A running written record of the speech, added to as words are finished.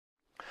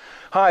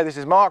Hi, this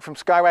is Mark from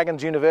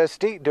Skywagons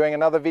University doing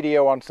another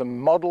video on some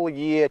model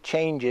year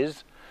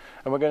changes,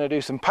 and we're going to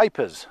do some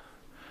Pipers.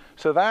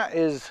 So that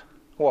is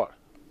what?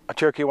 A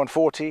Cherokee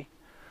 140,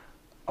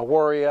 a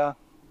Warrior,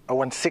 a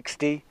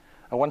 160,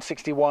 a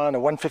 161, a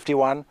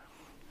 151.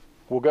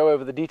 We'll go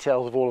over the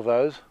details of all of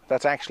those.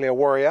 That's actually a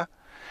Warrior.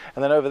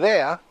 And then over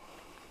there,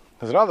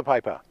 there's another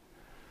Piper.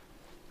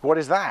 What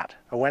is that?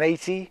 A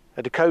 180,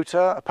 a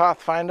Dakota, a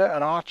Pathfinder,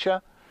 an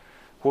Archer.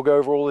 We'll go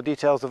over all the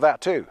details of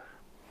that too.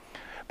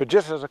 But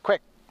just as a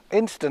quick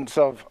instance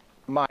of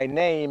my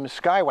name,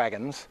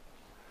 Skywagons,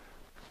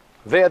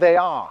 there they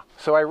are.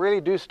 So I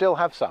really do still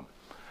have some.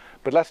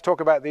 But let's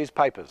talk about these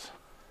Pipers.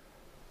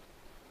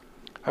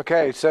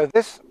 Okay, so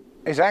this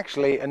is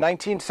actually a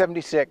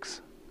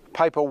 1976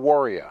 Piper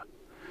Warrior.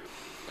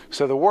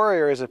 So the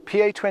Warrior is a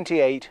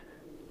PA-28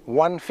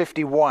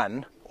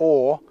 151,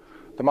 or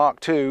the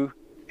Mark II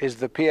is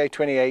the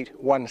PA-28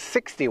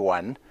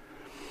 161.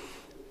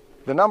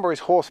 The number is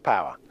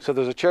horsepower. So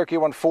there's a Cherokee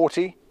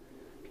 140,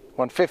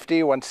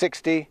 150,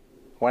 160,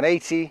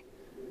 180,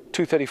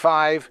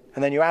 235,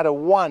 and then you add a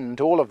 1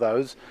 to all of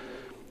those.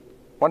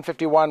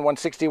 151,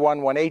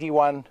 161,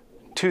 181,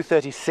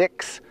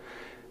 236.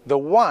 The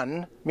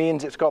 1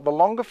 means it's got the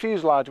longer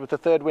fuselage with the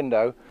third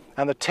window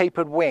and the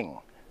tapered wing.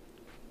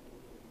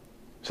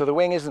 So the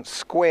wing isn't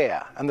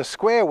square, and the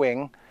square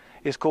wing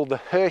is called the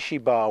Hershey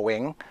bar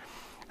wing.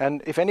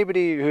 And if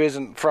anybody who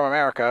isn't from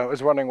America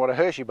is wondering what a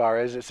Hershey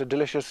bar is, it's a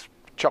delicious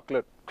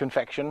chocolate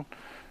confection,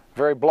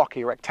 very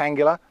blocky,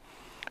 rectangular.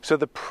 So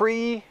the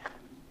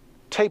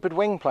pre-tapered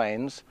wing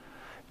planes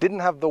didn't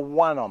have the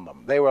 1 on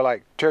them. They were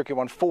like Cherokee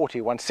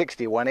 140,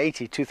 160,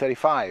 180,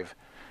 235,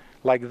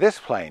 like this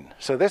plane.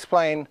 So this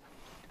plane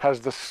has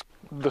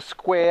the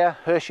square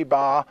Hershey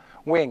bar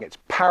wing. It's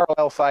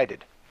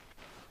parallel-sided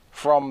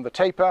from the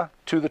taper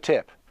to the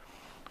tip,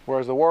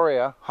 whereas the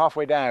Warrior,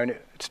 halfway down,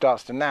 it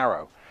starts to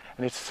narrow.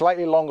 And it's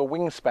slightly longer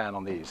wingspan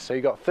on these. So you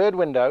got third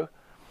window,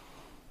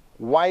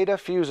 wider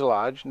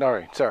fuselage,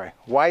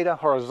 wider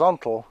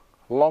horizontal,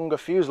 longer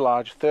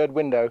fuselage, third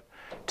window,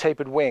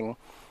 tapered wing.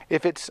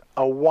 If it's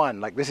a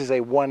 1, like this is a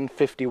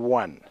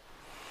 151.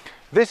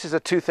 This is a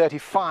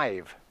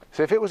 235.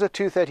 So if it was a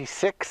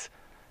 236,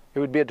 it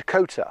would be a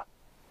Dakota,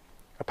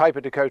 a Piper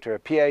Dakota, a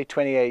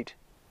PA-28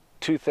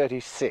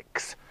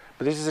 236.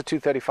 But this is a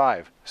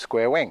 235,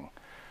 square wing.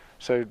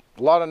 So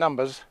a lot of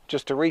numbers.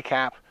 Just to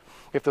recap,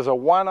 if there's a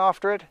 1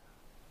 after it,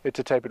 it's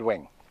a tapered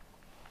wing.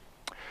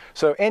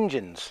 So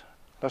engines,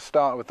 let's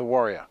start with the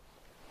Warrior.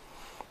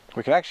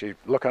 We can actually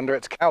look under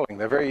its cowling.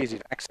 They're very easy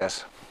to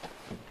access.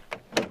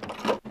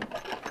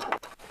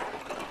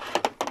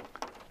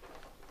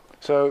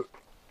 So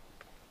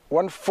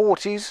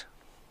 140s,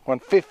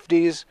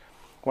 150s,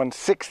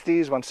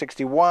 160s,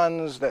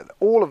 161s,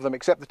 all of them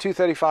except the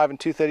 235 and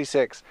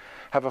 236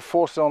 have a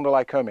 4-cylinder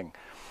Lycoming.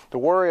 The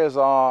Warriors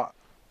are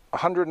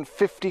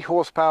 150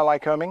 horsepower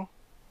Lycoming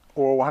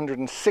or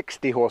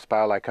 160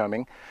 horsepower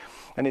Lycoming,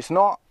 and it's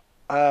not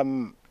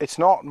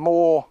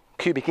more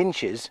cubic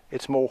inches,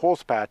 it's more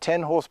horsepower.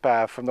 10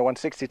 horsepower from the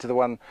 160 to the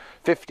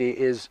 150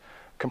 is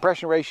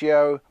compression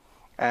ratio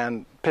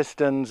and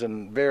pistons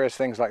and various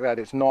things like that.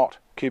 It's not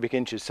cubic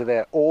inches, so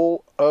they're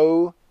all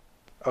O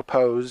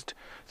opposed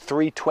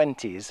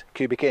 320s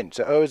cubic inch.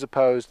 So O is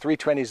opposed,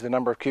 320 is the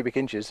number of cubic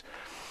inches.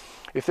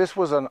 If this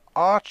was an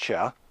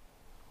Archer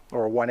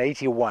or a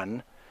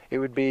 181, it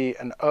would be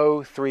an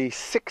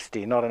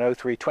O360, not an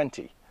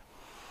O320.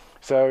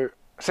 So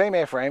same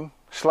airframe,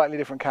 slightly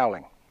different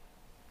cowling.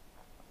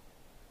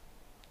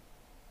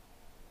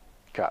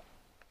 Cut.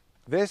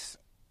 This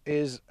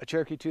is a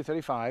Cherokee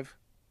 235,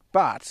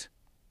 but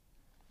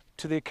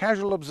to the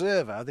casual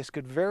observer, this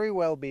could very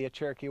well be a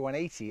Cherokee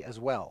 180 as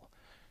well,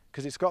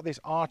 because it's got this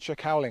Archer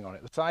cowling on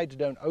it. The sides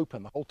don't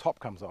open, the whole top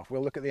comes off.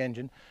 We'll look at the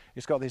engine.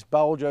 It's got this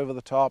bulge over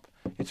the top.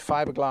 It's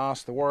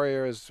fiberglass. The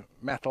Warrior is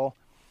metal.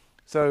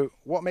 So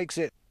what makes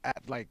it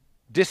at like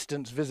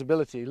distance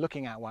visibility,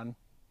 looking at one,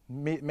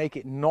 make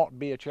it not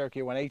be a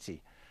Cherokee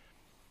 180?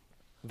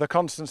 The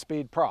constant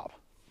speed prop.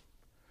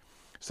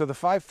 So the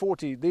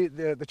 540,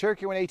 the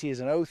Cherokee 180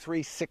 is an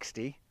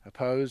O360,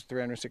 opposed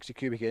 360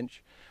 cubic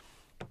inch.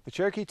 The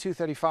Cherokee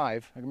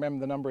 235,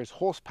 remember the number is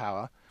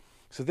horsepower,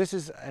 so this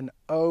is an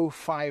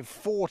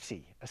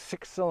O540, a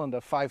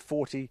 6-cylinder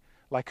 540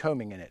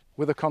 Lycoming in it,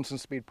 with a constant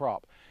speed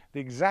prop.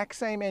 The exact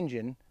same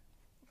engine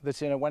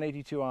that's in a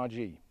 182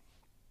 RG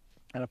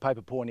and a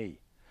Piper Pawnee.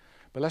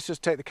 But let's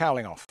just take the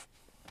cowling off.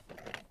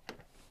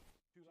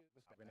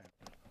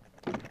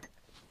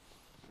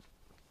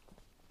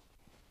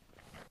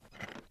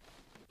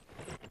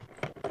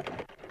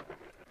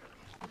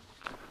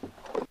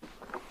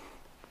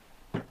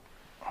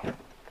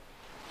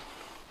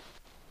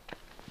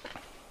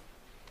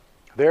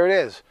 There it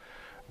is,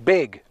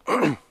 big.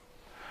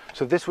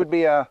 So this would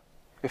be a,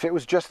 if it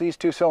was just these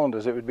 2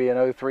 cylinders, it would be an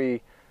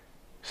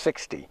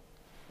O360.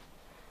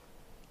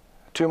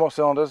 2 more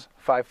cylinders,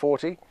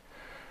 540,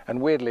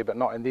 and weirdly, but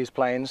not in these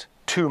planes,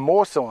 2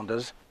 more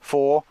cylinders,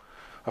 4,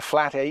 a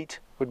flat 8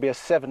 would be a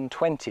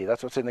 720.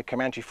 That's what's in the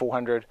Comanche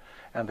 400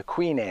 and the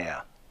Queen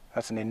Air.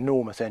 That's an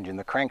enormous engine.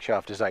 The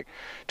crankshaft is like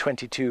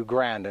 22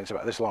 grand and it's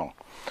about this long.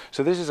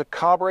 So this is a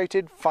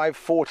carbureted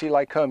 540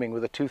 Lycoming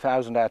with a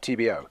 2000 hour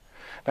TBO.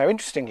 Now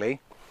interestingly,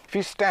 if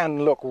you stand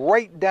and look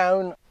right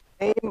down,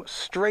 aim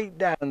straight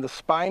down the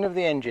spine of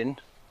the engine,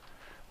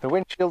 the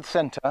windshield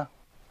center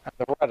and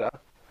the rudder,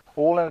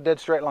 all in a dead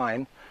straight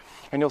line,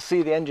 and you'll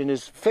see the engine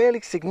is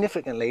fairly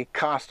significantly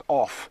cast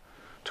off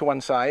to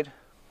one side.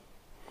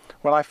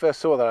 When I first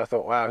saw that I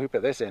thought, wow, who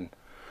put this in?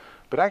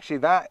 But actually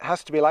that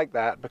has to be like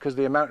that because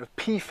the amount of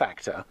P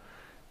factor,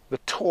 the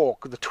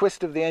torque, the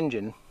twist of the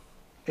engine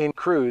in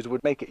cruise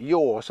would make it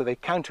yaw, so they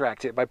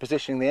counteract it by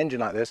positioning the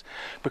engine like this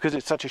because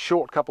it's such a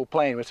short coupled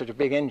plane with such a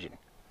big engine.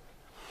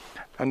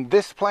 And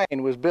this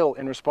plane was built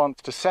in response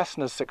to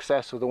Cessna's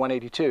success with the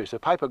 182. So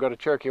Piper got a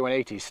Cherokee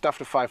 180, stuffed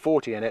a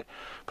 540 in it,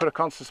 put a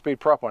constant speed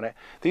prop on it.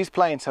 These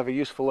planes have a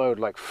useful load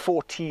like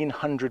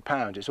 1,400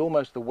 pounds. It's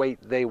almost the weight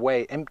they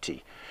weigh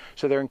empty.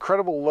 So they're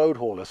incredible load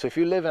haulers. So if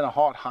you live in a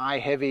hot, high,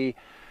 heavy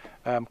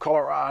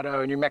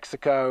Colorado, New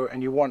Mexico,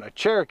 and you want a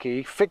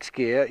Cherokee, fixed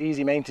gear,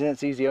 easy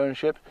maintenance, easy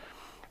ownership,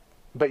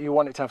 but you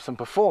want it to have some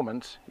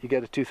performance, you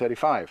get a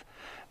 235.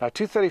 Now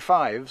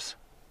 235s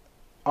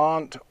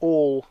aren't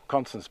all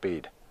constant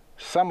speed.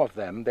 Some of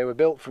them, they were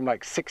built from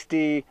like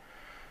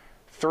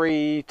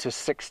 63 to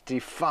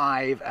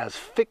 65 as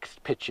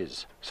fixed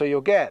pitches. So you'll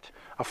get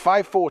a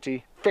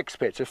 540 fixed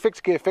pitch, a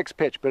fixed gear, fixed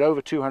pitch, but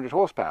over 200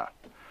 horsepower,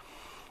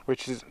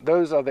 which is,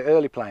 those are the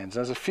early planes.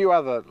 There's a few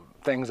other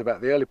things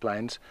about the early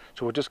planes,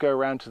 so we'll just go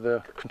around to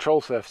the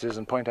control surfaces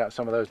and point out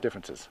some of those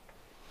differences.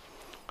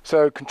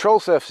 So control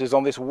surfaces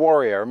on this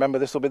Warrior, remember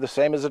this will be the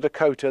same as a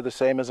Dakota, the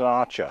same as an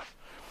Archer.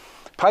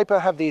 Piper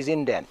have these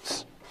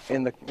indents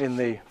in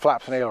the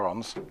flaps and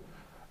ailerons.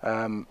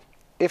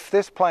 If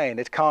this plane,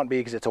 it can't be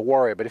because it's a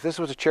Warrior, but if this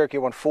was a Cherokee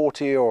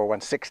 140 or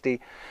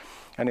 160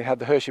 and it had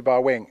the Hershey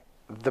bar wing,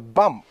 the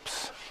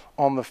bumps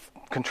on the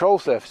control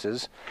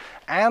surfaces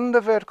and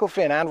the vertical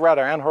fin and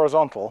rudder and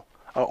horizontal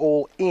are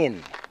all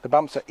in. The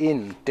bumps are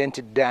in,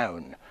 dented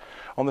down.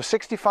 On the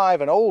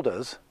 65 and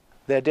olders,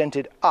 they're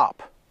dented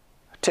up.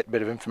 A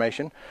tidbit of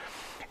information.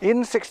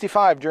 In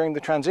 65 during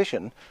the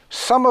transition,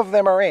 some of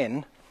them are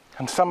in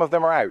and some of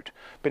them are out.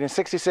 But in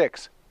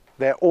 66,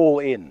 they're all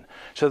in.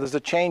 So there's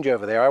a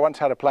changeover there. I once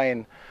had a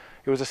plane,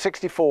 it was a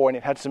 64 and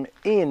it had some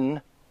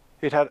in,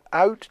 it had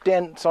out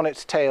dents on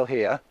its tail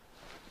here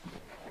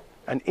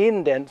and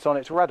indents on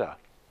its rudder.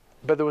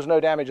 But there was no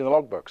damage in the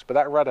logbooks. But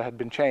that rudder had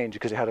been changed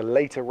because it had a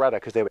later rudder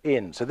because they were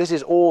in. So this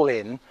is all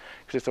in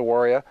because it's a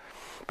Warrior.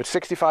 But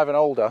 65 and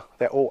older,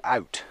 they're all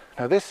out.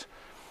 Now this,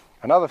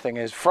 another thing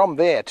is, from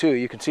there too,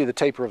 you can see the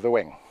taper of the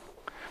wing.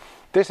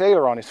 This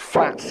aileron is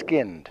flat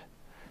skinned.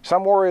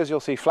 Some Warriors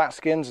you'll see flat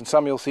skins and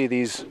some you'll see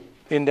these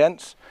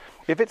indents.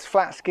 If it's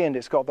flat skinned,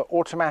 it's got the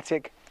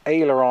automatic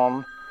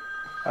aileron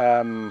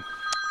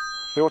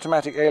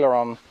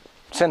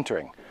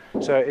centering.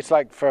 So it's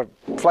like for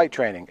flight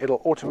training,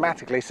 it'll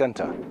automatically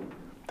center.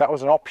 That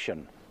was an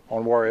option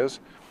on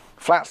Warriors.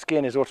 Flat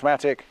skin is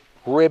automatic,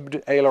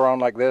 ribbed aileron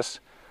like this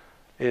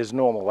is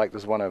normal, like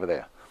there's one over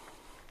there.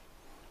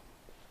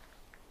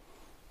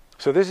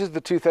 So this is the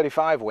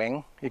 235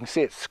 wing. You can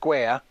see it's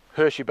square,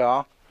 Hershey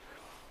bar,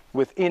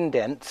 with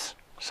indents.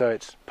 So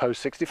it's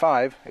post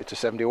 65, it's a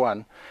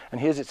 71. And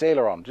here's its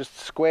aileron, just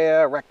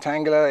square,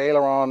 rectangular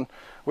aileron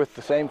with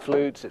the same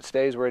flutes. It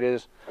stays where it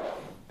is.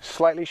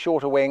 Slightly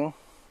shorter wing.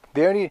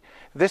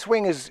 This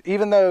wing is,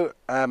 even though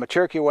a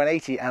Cherokee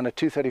 180 and a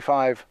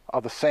 235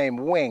 are the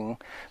same wing,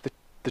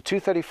 the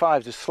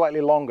 235s is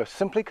slightly longer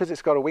simply because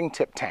it's got a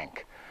wingtip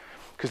tank.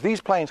 Because these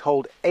planes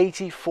hold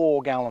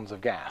 84 gallons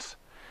of gas.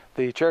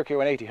 The Cherokee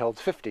 180 holds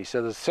 50,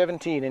 so there's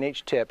 17 in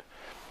each tip.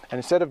 And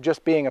instead of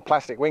just being a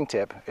plastic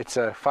wingtip, it's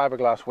a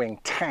fiberglass wing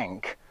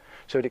tank.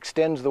 So it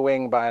extends the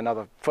wing by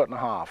another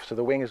 1.5 feet. So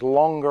the wing is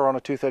longer on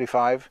a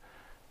 235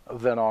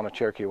 than on a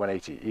Cherokee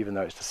 180, even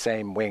though it's the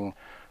same wing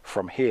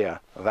from here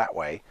that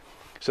way.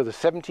 So the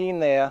 17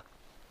 there,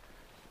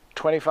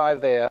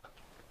 25 there,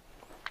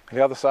 and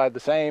the other side the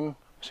same.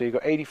 So you've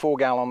got 84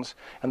 gallons,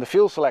 and the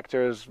fuel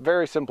selector is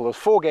very simple. There's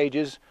 4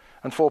 gauges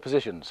and 4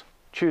 positions.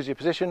 Choose your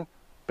position,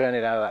 burn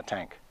it out of that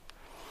tank.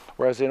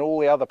 Whereas in all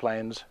the other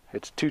planes,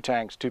 it's 2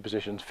 tanks, 2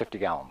 positions, 50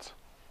 gallons.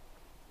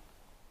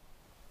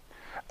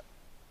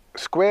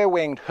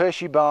 Square-winged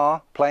Hershey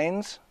bar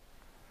planes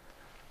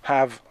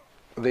have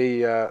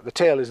the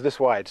tail is this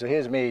wide. So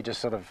here's me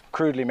just sort of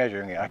crudely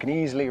measuring it. I can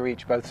easily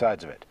reach both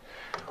sides of it.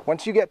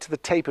 Once you get to the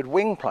tapered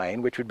wing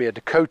plane, which would be a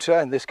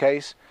Dakota in this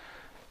case,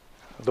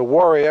 the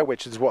Warrior,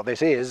 which is what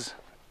this is,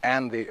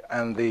 and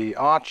the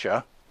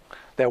Archer,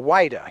 they're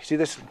wider. You see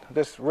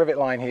this rivet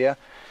line here?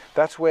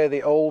 That's where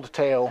the old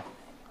tail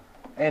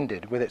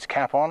ended with its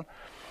cap on.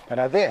 And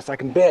now this, I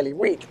can barely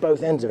reach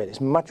both ends of it. It's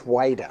much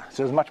wider,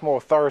 so there's much more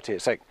authority.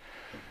 It's like,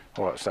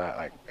 what's that,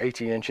 like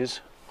 18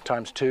 inches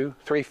times 2,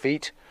 3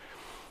 feet.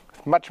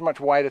 Much, much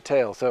wider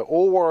tail. So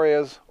all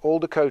Warriors, all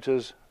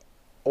Dakotas,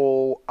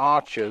 all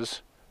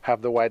Archers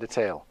have the wider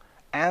tail.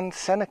 And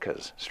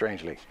Senecas,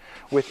 strangely,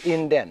 with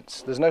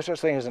indents. There's no such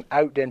thing as an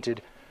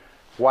outdented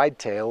wide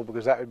tail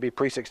because that would be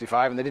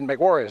pre-65 and they didn't make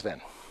Warriors then.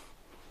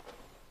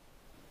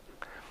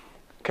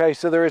 Okay,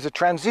 so there is a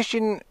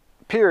transition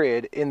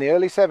period in the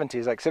early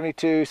 70s, like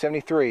 72,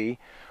 73,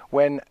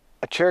 when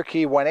a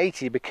Cherokee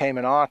 180 became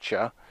an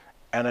Archer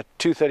and a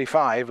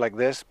 235 like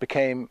this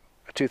became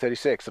a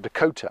 236, a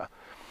Dakota.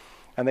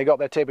 And they got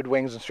their tapered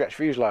wings and stretched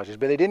fuselages,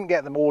 but they didn't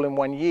get them all in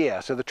 1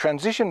 year. So the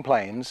transition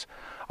planes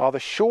are the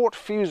short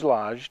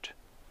fuselaged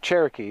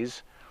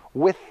Cherokees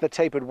with the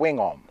tapered wing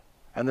on.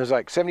 And there's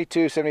like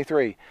 72,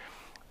 73.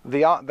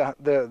 The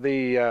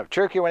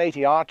Cherokee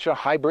 180 Archer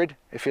hybrid,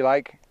 if you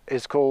like,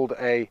 is called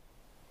a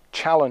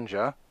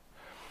Challenger,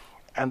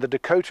 and the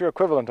Dakota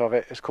equivalent of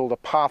it is called a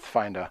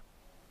Pathfinder,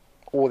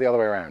 or the other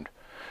way around.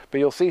 But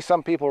you'll see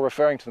some people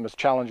referring to them as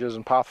Challengers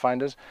and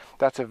Pathfinders.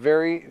 That's a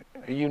very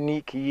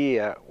unique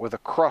year with a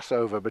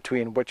crossover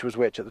between which was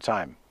which at the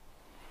time.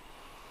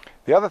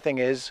 The other thing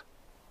is,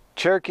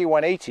 Cherokee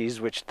 180s,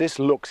 which this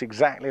looks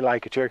exactly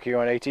like a Cherokee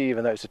 180,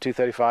 even though it's a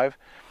 235,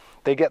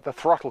 they get the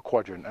throttle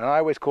quadrant, and I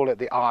always call it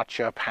the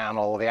Archer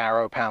panel, the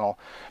Arrow panel.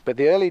 But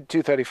the early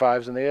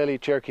 235s and the early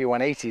Cherokee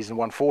 180s and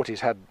 140s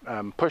had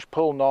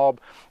push-pull knob,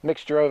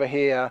 mixture over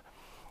here,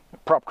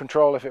 prop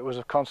control if it was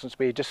a constant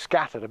speed, just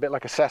scattered, a bit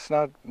like a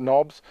Cessna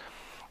knobs.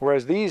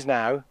 Whereas these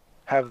now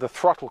have the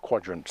throttle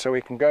quadrant, so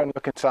we can go and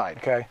look inside.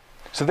 Okay,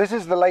 so this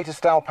is the latest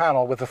style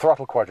panel with the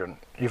throttle quadrant.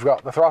 You've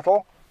got the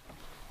throttle,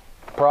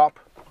 prop,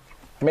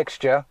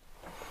 mixture.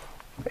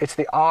 It's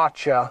the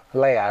Archer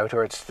layout,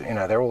 or it's, you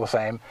know, they're all the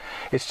same.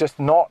 It's just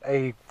not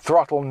a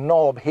throttle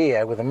knob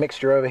here with a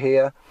mixture over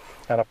here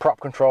and a prop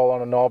control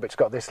on a knob. It's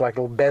got this like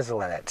little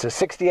bezel in it. So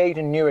 68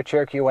 and newer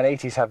Cherokee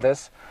 180s have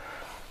this.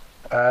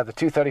 The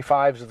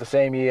 235s of the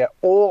same year.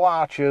 All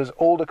Archers,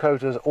 all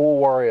Dakotas, all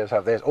Warriors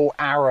have this. All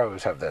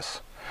Arrows have this.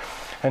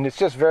 And it's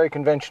just very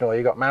conventional.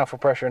 You've got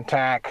manifold pressure and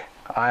tack,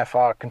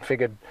 IFR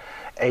configured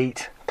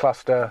 8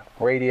 cluster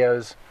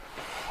radios.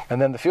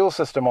 And then the fuel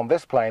system on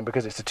this plane,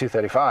 because it's a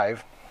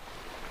 235,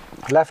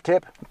 left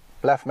tip,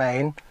 left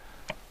main,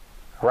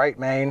 right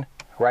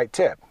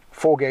tip.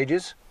 4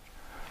 gauges,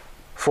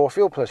 4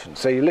 fuel positions.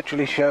 So you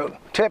literally show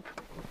tip,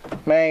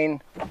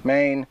 main,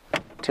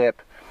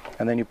 tip,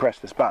 and then you press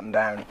this button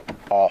down,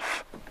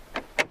 off.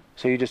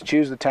 So you just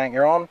choose the tank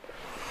you're on.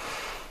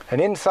 And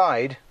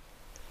inside,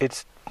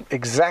 it's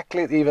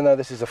exactly, even though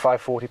this is a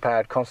 540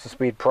 powered constant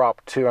speed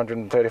prop,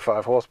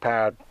 235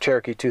 horsepower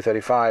Cherokee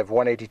 235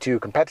 182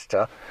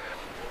 competitor,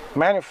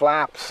 manual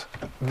flaps,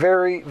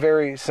 very,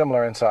 very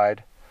similar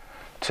inside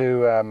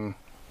to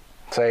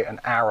say an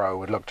Arrow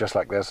would look just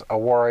like this. A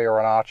Warrior or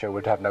an Archer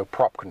would have no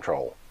prop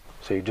control,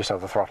 so you just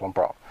have the throttle and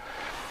prop.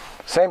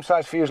 Same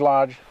size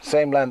fuselage,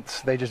 same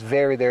lengths, they just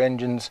vary their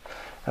engines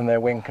and their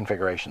wing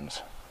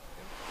configurations.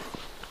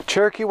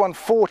 Cherokee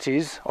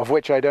 140s, of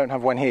which I don't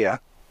have one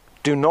here,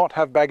 do not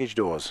have baggage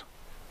doors.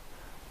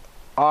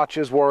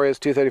 Archers, Warriors,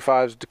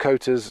 235s,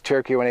 Dakotas,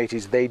 Cherokee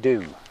 180s, they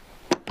do.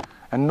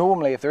 And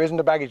normally, if there isn't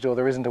a baggage door,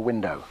 there isn't a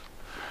window.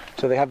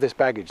 So they have this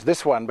baggage.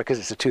 This one, because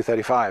it's a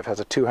 235, has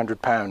a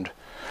 200-pound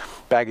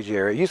baggage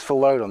area. Useful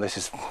load on this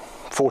is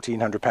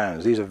 1,400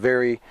 pounds. These are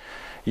very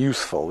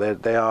useful.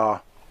 They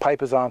are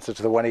Piper's answer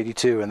to the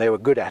 182, and they were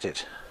good at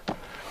it.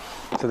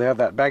 So they have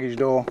that baggage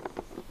door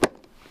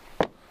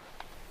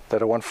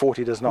that a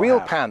 140 does not have.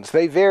 Wheel pants,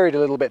 they varied a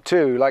little bit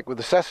too, like with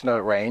the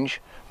Cessna range.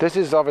 This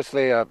is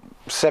obviously a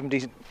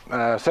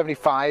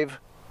 75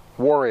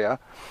 Warrior.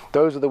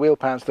 Those are the wheel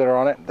pants that are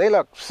on it. They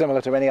look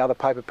similar to any other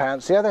Piper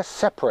pants. Yeah, they're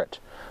separate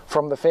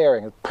from the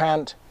fairing,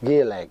 pant,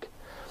 gear leg.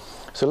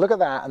 So look at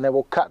that, and then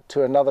we'll cut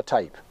to another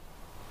type.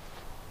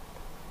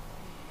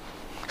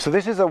 So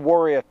this is a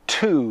Warrior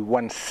 2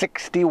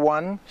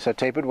 161, so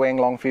tapered wing,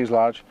 long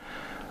fuselage.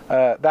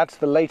 That's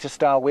the latest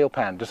style wheel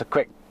pan. Just a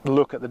quick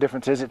look at the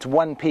differences. It's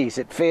one piece.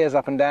 It fairs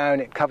up and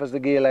down. It covers the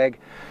gear leg.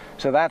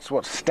 So that's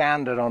what's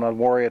standard on a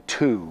Warrior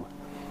 2.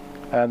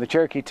 The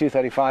Cherokee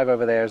 235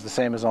 over there is the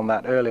same as on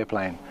that earlier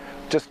plane.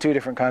 Just 2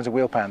 different kinds of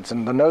wheel pants.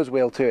 And the nose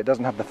wheel too, it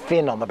doesn't have the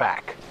fin on the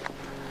back.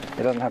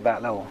 It doesn't have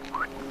that little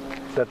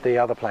that the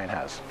other plane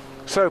has.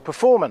 So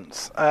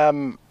performance.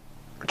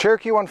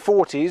 Cherokee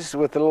 140s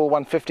with the little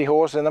 150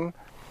 horse in them,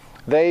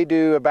 they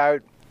do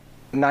about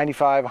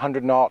 95,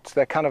 100 knots.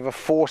 They're kind of a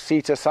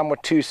 4-seater, some were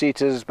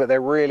 2-seaters, but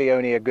they're really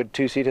only a good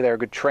 2-seater. They're a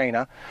good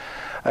trainer.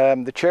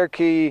 The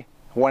Cherokee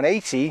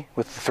 180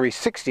 with the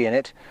 360 in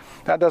it,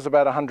 that does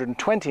about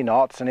 120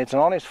 knots, and it's an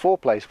honest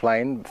 4-place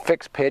plane,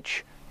 fixed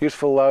pitch,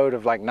 useful load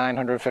of like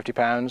 950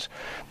 pounds.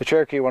 The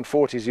Cherokee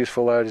 140's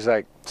useful load is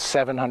like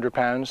 700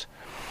 pounds.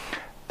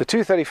 The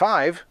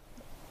 235,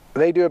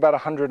 they do about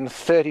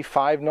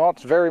 135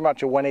 knots, very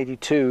much a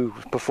 182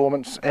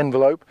 performance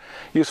envelope,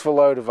 useful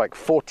load of like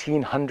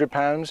 1,400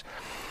 pounds.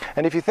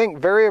 And if you think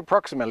very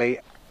approximately,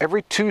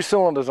 every 2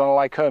 cylinders on a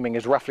Lycoming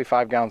is roughly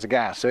 5 gallons of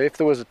gas. So if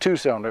there was a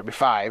 2-cylinder, it'd be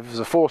 5. If there's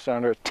a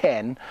 4-cylinder, it's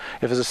 10.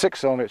 If there's a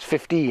 6-cylinder, it's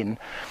 15.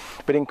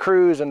 But in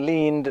cruise and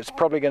leaned, it's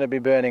probably going to be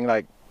burning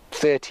like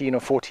 13 or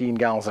 14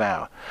 gallons an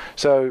hour.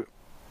 So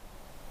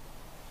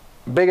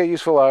bigger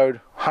useful load,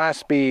 higher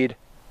speed,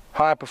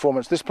 higher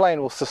performance. This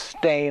plane will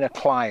sustain a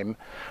climb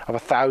of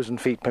 1,000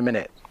 feet per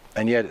minute,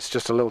 and yet it's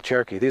just a little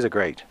Cherokee. These are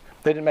great.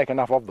 They didn't make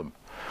enough of them.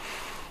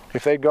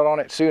 If they'd got on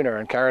it sooner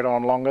and carried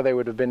on longer, they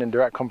would have been in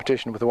direct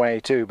competition with the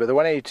 182. But the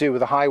 182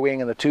 with the high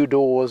wing and the 2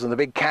 doors and the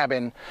big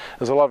cabin,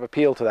 there's a lot of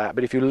appeal to that.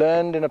 But if you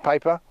learned in a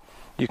Piper,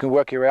 you can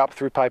work your way up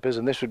through Pipers,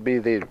 and this would be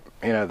the,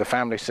 you know, the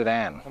family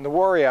sedan. And the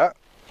Warrior,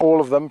 all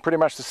of them pretty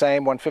much the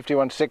same, 150,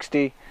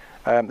 160.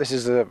 This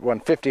is the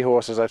 150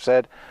 horse, as I've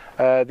said.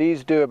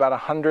 These do about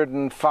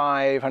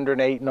 105,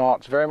 108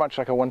 knots, very much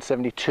like a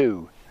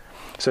 172.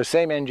 So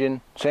same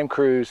engine, same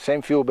cruise,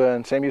 same fuel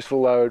burn, same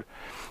useful load.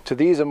 So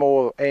these are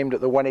more aimed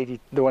at the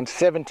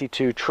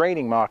 172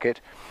 training market,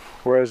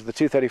 whereas the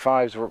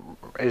 235s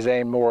is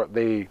aimed more at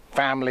the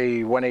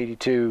family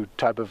 182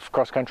 type of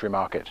cross-country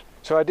market.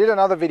 So I did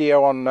another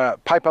video on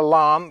Piper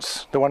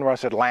Lance, the one where I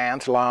said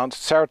Lance,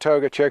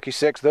 Saratoga, Cherokee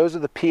 6. Those are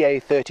the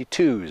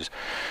PA-32s.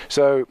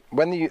 So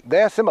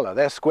they're similar,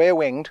 they're square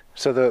winged.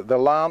 So the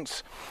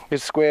Lance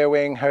is square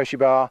wing, Hershey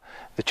bar.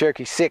 The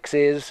Cherokee 6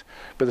 is,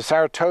 but the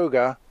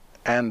Saratoga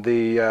and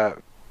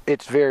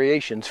its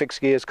variations, fixed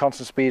gears,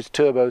 constant speeds,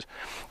 turbos,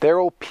 they're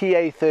all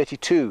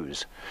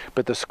PA-32s.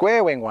 But the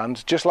square wing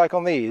ones, just like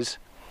on these,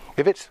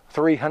 if it's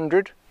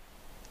 300,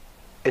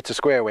 it's a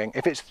square wing.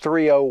 If it's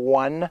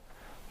 301,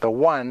 the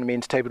 1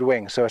 means tapered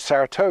wing. So a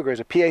Saratoga is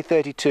a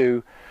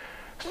PA-32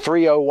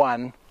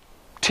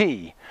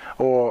 301T,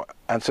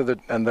 and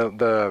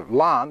the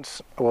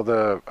Lance, or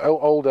the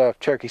older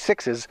Cherokee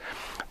 6s,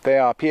 they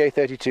are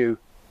PA-32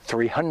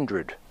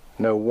 300.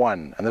 No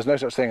 1, and there's no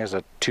such thing as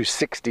a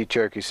 260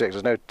 Cherokee 6.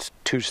 There's no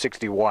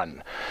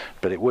 261,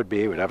 but it would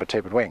have a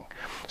tapered wing.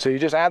 So you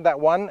just add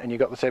that 1 and you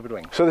got the tapered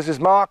wing. So this is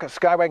Mark at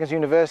Skywagons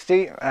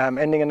University,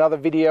 ending another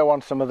video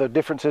on some of the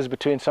differences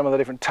between some of the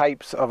different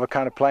types of a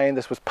kind of plane.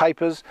 This was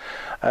Pipers.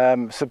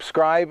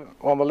 Subscribe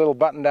on the little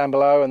button down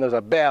below, and there's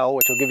a bell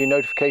which will give you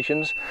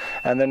notifications.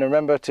 And then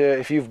remember to,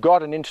 if you've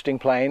got an interesting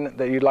plane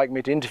that you'd like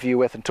me to interview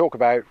with and talk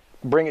about,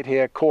 bring it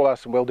here, call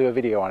us, and we'll do a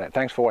video on it.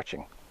 Thanks for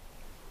watching.